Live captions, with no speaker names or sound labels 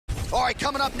All right,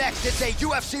 coming up next, it's a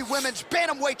UFC Women's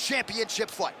Bantamweight Championship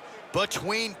fight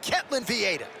between Ketlen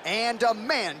Vieira and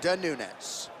Amanda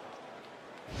Nunes.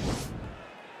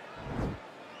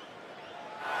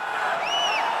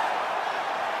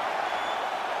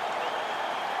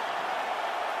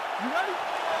 You ready?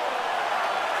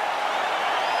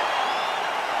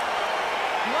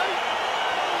 You ready?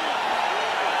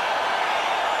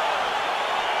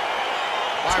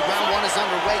 All right, round one is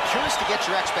underway. Curious to get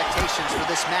your expectations for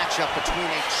this matchup between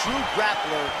a true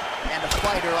grappler and a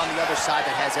fighter on the other side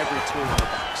that has every tool in her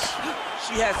box.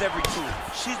 She has every tool.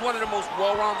 She's one of the most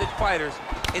well-rounded fighters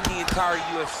in the entire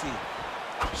UFC.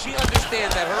 She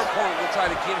understands that her opponent will try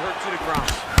to get her to the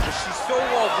ground, but she's so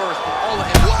well-versed in all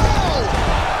the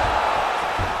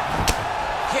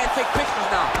Can't take pictures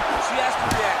now. She has to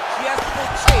react. She has to go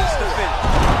chase the finish.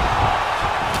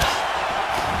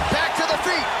 Back to the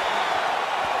feet.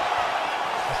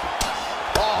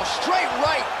 Oh, straight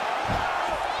right.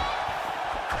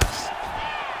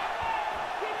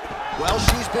 Well,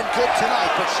 she's been good tonight,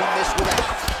 but she missed with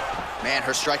that. Man,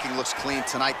 her striking looks clean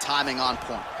tonight, timing on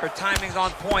point. Her timing's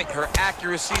on point, her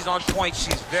accuracy's on point.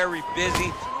 She's very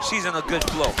busy. She's in a good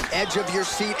flow. Edge of your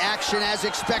seat action as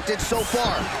expected so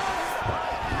far.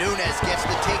 Nunes gets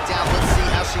the takedown. Let's see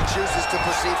how she chooses to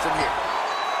proceed from here.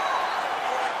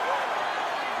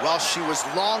 Well, she was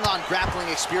long on grappling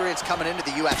experience coming into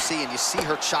the UFC, and you see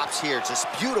her chops here. Just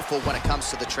beautiful when it comes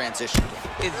to the transition.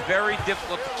 It's very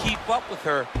difficult to keep up with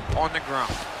her on the ground.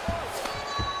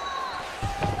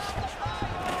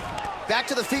 Back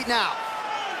to the feet now.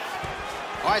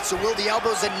 All right, so will the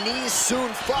elbows and knees soon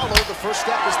follow? The first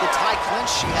step is the tie clinch.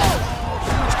 She had a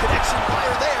huge connection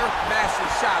fire there.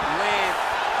 Massive shot lands.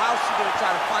 How's she gonna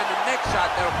try to find the next shot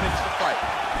that'll finish the fight?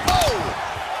 Oh!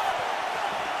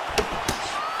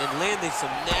 And landing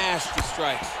some nasty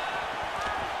strikes.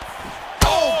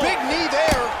 Oh, big knee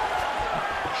there.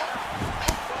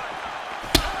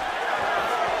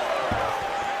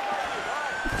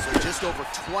 So just over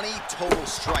 20 total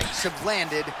strikes have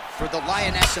landed for the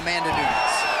Lioness Amanda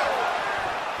Nunes.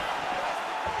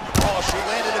 Oh, she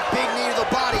landed a big knee to the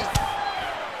body.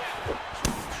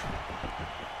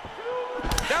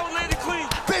 That one landed clean.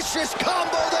 Vicious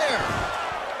combo there.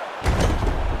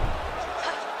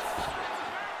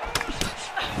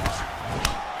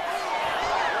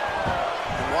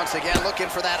 Once again, looking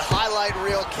for that highlight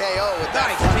reel KO with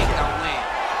that takedown land.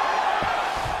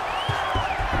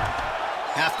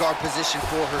 Half guard position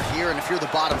for her here, and if you're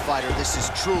the bottom fighter, this is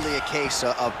truly a case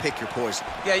of pick your poison.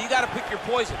 Yeah, you got to pick your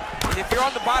poison. And if you're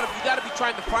on the bottom, you got to be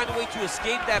trying to find a way to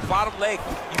escape that bottom leg.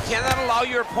 You cannot allow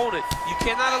your opponent, you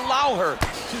cannot allow her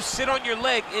to sit on your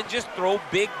leg and just throw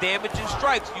big damaging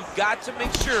strikes. You've got to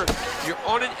make sure you're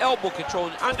on an elbow control,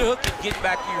 an underhook, and get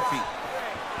back to your feet.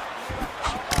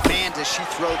 Man, does she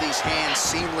throw these hands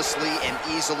seamlessly and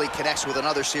easily, connects with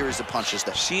another series of punches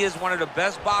there. She is one of the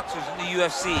best boxers in the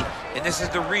UFC, and this is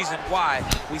the reason why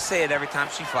we say it every time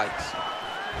she fights.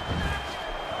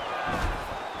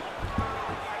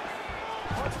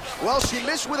 Well, she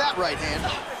missed with that right hand.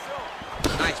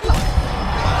 Nice play.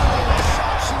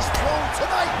 Shot she's thrown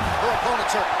tonight. Her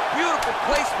opponent's hurt. Beautiful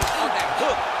placement on that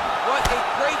hook. What a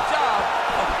great job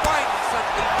of finding such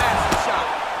a massive shot.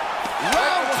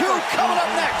 Round two coming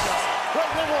up next.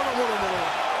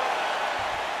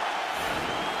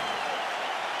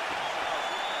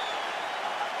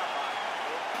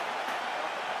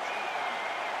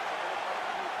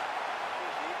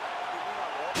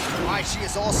 All right, she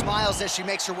is all smiles as she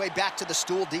makes her way back to the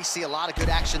stool. DC, a lot of good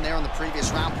action there in the previous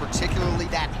round, particularly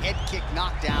that head kick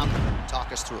knockdown.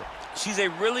 Talk us through it. She's a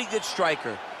really good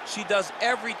striker. She does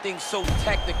everything so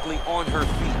technically on her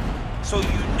feet. So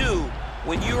you knew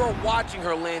when you were watching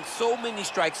her land so many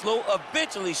strikes low,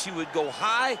 eventually she would go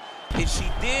high, and she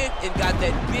did, and got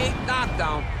that big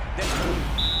knockdown.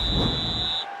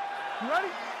 You ready?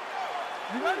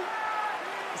 You ready?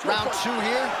 Round two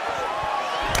here.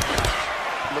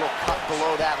 Little cut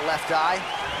below that left eye.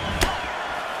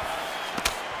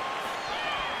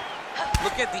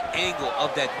 Look at the angle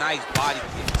of that nice body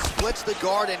kick. Splits the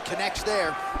guard and connects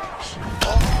there.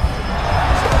 Oh.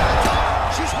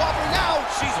 She's wobbling now.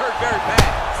 She's hurt very bad.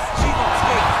 She's on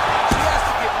skates. She has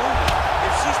to get moving.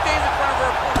 If she stays in front of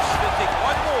her opponent, she's going to take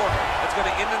one more. That's going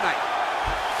to end the night.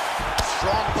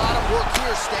 Strong bottom work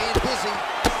here, staying busy.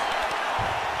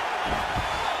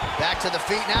 Back to the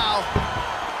feet now.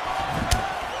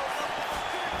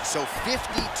 So 50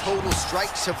 total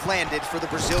strikes have landed for the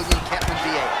Brazilian Ketlen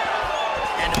Vieira.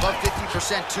 And above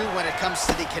 50% too when it comes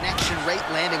to the connection rate,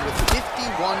 landing with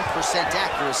 51%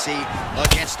 accuracy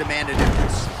against Amanda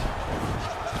Nunes.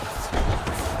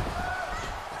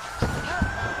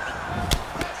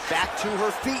 Back to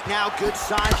her feet now. Good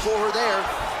sign for her there.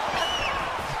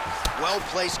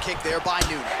 Well-placed kick there by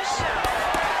Nunes.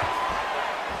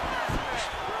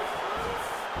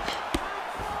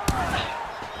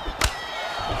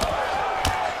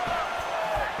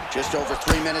 Just over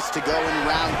 3 minutes to go in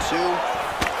round 2.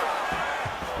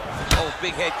 Oh,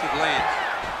 big head kick lands.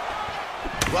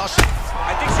 Well,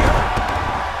 I think she...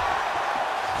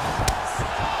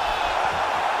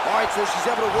 All right, so she's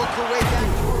able to work her way back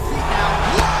to her feet now.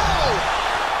 Whoa!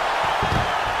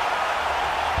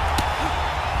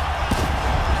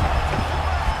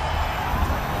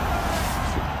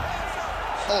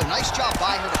 Oh, nice job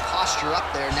by her to posture up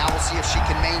there. Now we'll see if she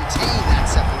can maintain that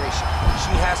separation.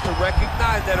 She has to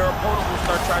recognize that her opponent will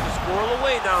start trying to squirrel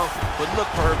away now, but look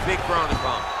for her big ground and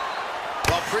pound.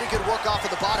 Well, pretty good work off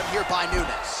of the bottom here by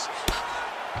Nunes.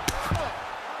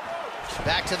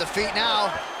 Back to the feet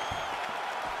now.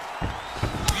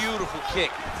 Beautiful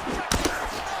kick.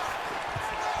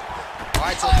 All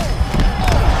right, so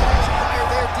fire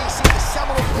there, DC, the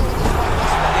seminal move of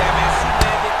this fight. Yeah, man, she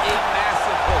landed a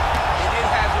massive hook, and it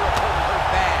has her opponent hurt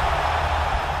bad.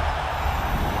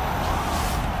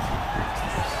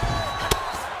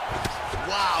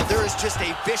 Wow, there is just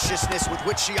a viciousness with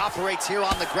which she operates here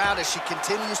on the ground as she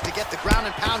continues to get the ground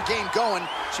and pound game going.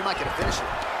 She might get a finish.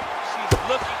 She's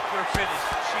looking for a finish.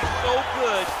 She's so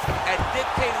good at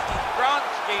dictating these ground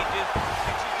exchanges,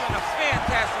 and she's doing a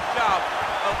fantastic job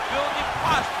of building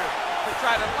posture to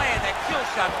try to land that kill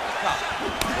shot at the top.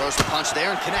 Throws the punch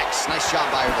there and connects. Nice job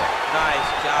by her there. Nice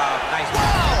job. Nice job.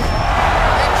 Wow!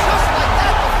 And just like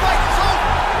that, the fight is over.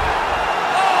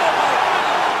 Oh, my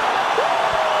goodness.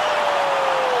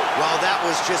 Well, that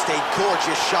was just a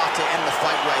gorgeous shot to end the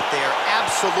fight right there.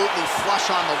 Absolutely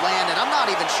flush on the land, and I'm not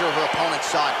even sure her opponent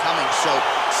saw it coming. So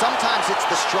sometimes it's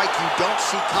the strike you don't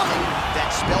see coming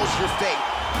that spells your fate.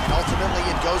 And ultimately,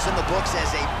 it goes in the books as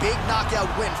a big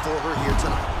knockout win for her here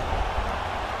tonight.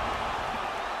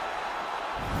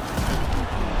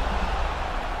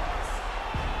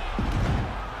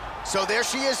 So there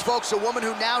she is, folks, a woman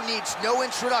who now needs no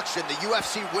introduction, the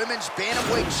UFC Women's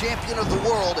Bantamweight Champion of the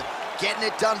world, getting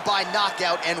it done by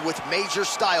knockout and with major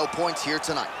style points here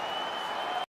tonight.